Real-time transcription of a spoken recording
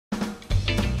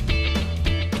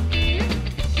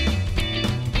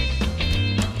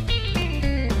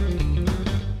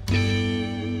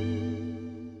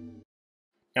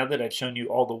Now that I've shown you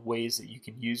all the ways that you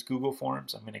can use Google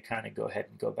Forms, I'm going to kind of go ahead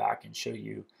and go back and show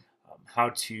you how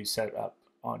to set it up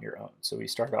on your own. So we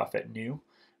start off at New.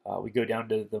 We go down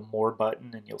to the More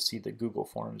button, and you'll see that Google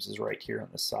Forms is right here on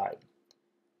the side.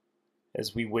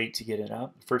 As we wait to get it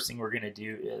up, the first thing we're going to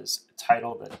do is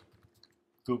title the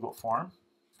Google form.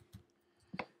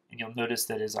 And you'll notice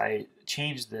that as I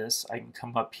change this, I can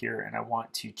come up here and I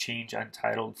want to change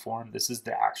untitled form. This is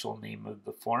the actual name of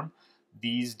the form.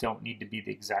 These don't need to be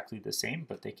exactly the same,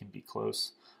 but they can be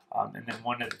close. And then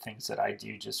one of the things that I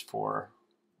do just for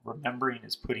remembering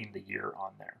is putting the year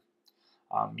on there.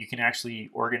 You can actually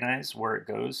organize where it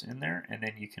goes in there, and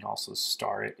then you can also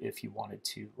star it if you wanted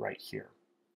to right here.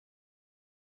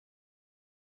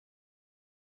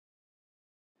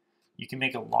 You can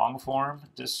make a long form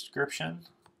description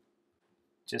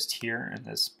just here in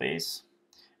this space,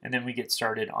 and then we get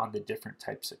started on the different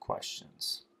types of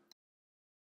questions.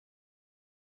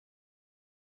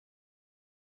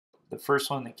 The first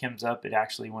one that comes up, it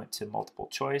actually went to multiple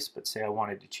choice, but say I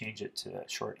wanted to change it to a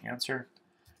short answer,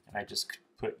 and I just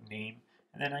put name.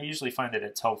 And then I usually find that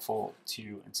it's helpful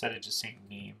to, instead of just saying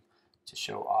name, to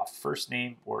show off first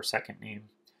name or second name.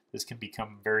 This can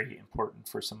become very important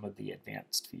for some of the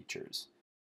advanced features.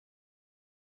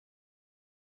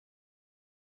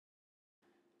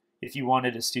 If you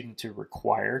wanted a student to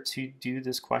require to do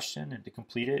this question and to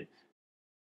complete it,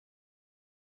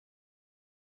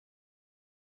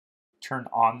 turn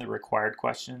on the required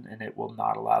question and it will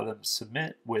not allow them to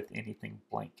submit with anything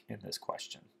blank in this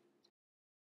question.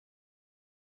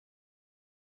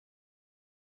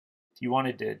 If you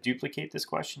wanted to duplicate this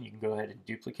question, you can go ahead and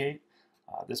duplicate.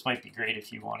 This might be great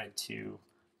if you wanted to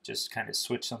just kind of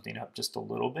switch something up just a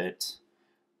little bit.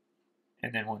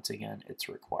 And then once again, it's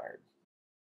required.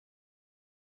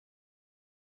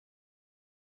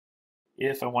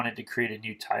 If I wanted to create a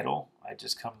new title, I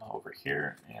just come over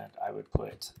here and I would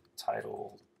put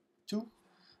title 2,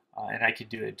 and I could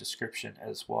do a description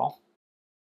as well.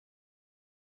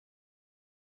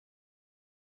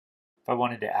 If I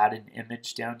wanted to add an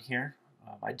image down here,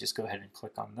 I'd just go ahead and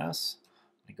click on this.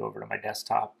 I go over to my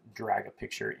desktop, drag a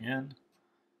picture in,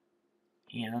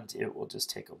 and it will just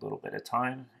take a little bit of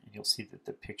time, and you'll see that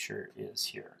the picture is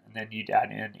here. And then you'd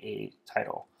add in a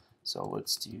title. So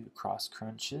let's do cross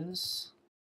crunches.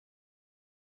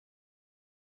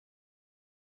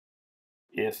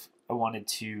 If I wanted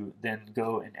to then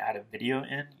go and add a video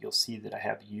in, you'll see that I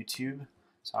have YouTube.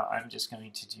 So I'm just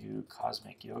going to do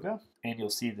Cosmic Yoga, and you'll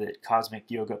see that Cosmic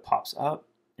Yoga pops up,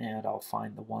 and I'll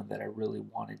find the one that I really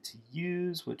wanted to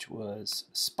use, which was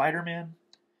Spider-Man,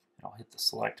 and I'll hit the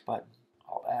select button.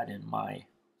 I'll add in my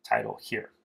title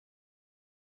here.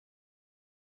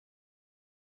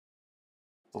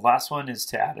 The last one is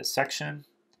to add a section.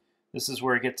 This is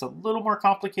where it gets a little more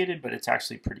complicated, but it's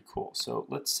actually pretty cool. So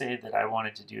let's say that I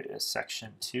wanted to do a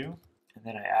section 2, and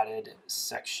then I added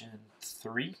section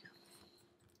 3.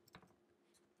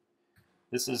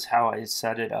 This is how I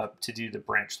set it up to do the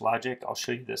branch logic. I'll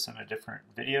show you this in a different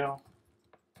video.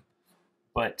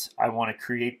 But I want to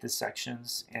create the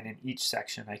sections, and in each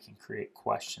section I can create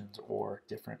questions or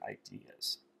different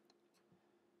ideas.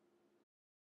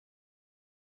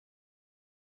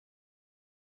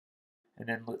 And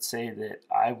then let's say that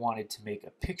I wanted to make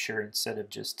a picture instead of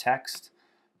just text.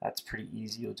 That's pretty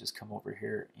easy. You'll just come over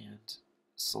here and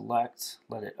select,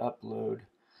 let it upload,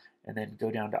 and then go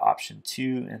down to option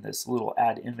 2, and this little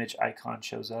add image icon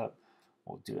shows up.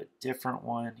 We'll do a different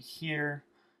one here.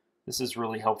 This is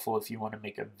really helpful if you want to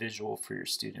make a visual for your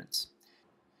students.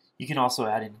 You can also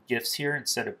add in GIFs here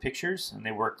instead of pictures, and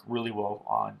they work really well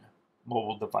on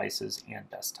mobile devices and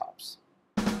desktops.